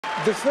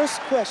The first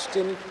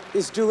question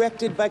is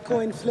directed by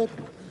coin flip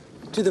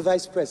to the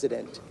Vice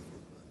President.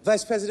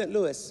 Vice President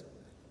Lewis,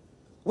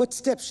 what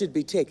steps should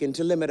be taken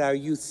to limit our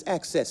youth's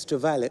access to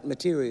violent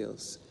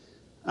materials?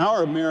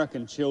 Our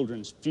American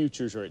children's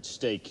futures are at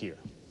stake here.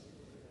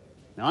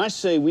 Now, I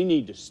say we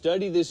need to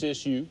study this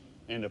issue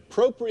and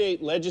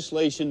appropriate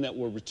legislation that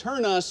will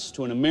return us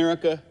to an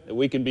America that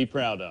we can be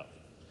proud of.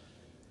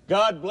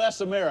 God bless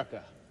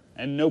America,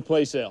 and no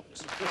place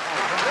else.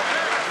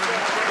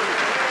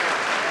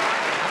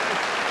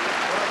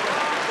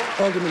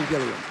 Alderman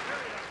Gilliam,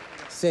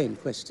 same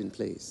question,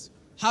 please.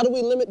 How do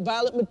we limit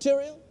violent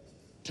material?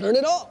 Turn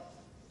it off.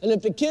 And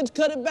if the kids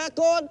cut it back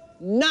on,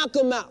 knock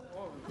them out.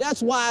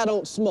 That's why I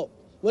don't smoke.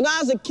 When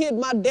I was a kid,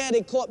 my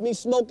daddy caught me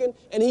smoking,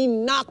 and he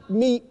knocked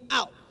me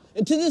out.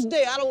 And to this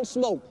day, I don't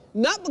smoke.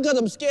 Not because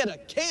I'm scared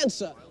of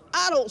cancer.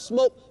 I don't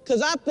smoke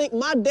because I think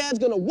my dad's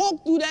gonna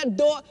walk through that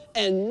door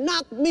and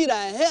knock me the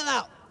hell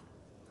out.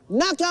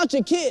 Knock out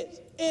your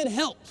kids. It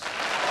helps.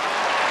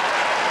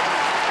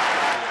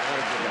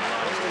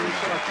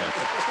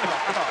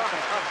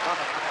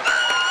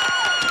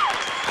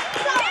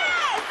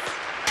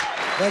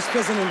 Vice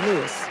President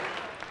Lewis,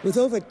 with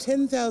over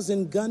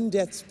 10,000 gun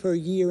deaths per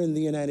year in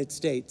the United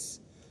States,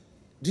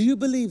 do you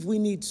believe we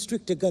need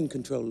stricter gun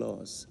control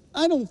laws?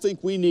 I don't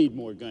think we need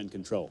more gun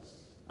control.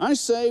 I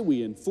say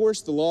we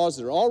enforce the laws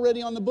that are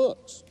already on the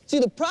books. See,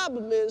 the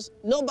problem is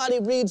nobody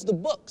reads the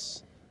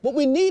books. What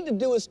we need to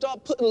do is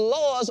start putting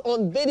laws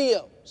on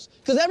videos.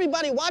 Because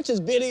everybody watches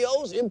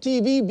videos,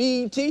 MTV,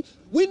 BET.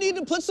 We need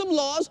to put some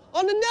laws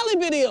on the Nelly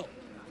video.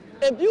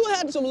 If you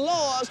had some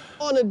laws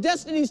on a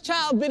Destiny's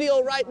Child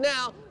video right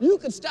now, you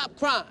could stop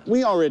crime.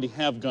 We already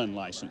have gun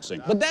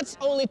licensing. But that's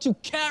only to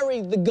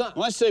carry the gun.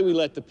 Well, I say we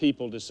let the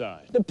people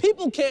decide. The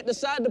people can't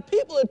decide. The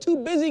people are too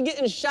busy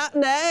getting shot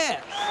in the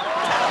ass.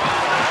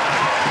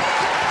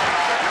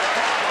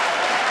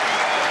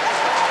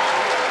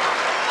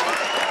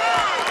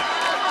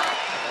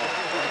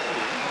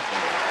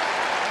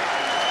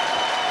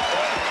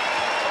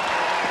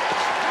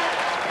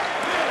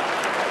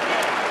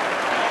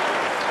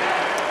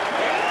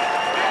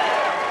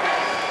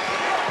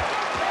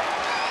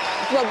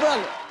 My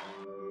brother.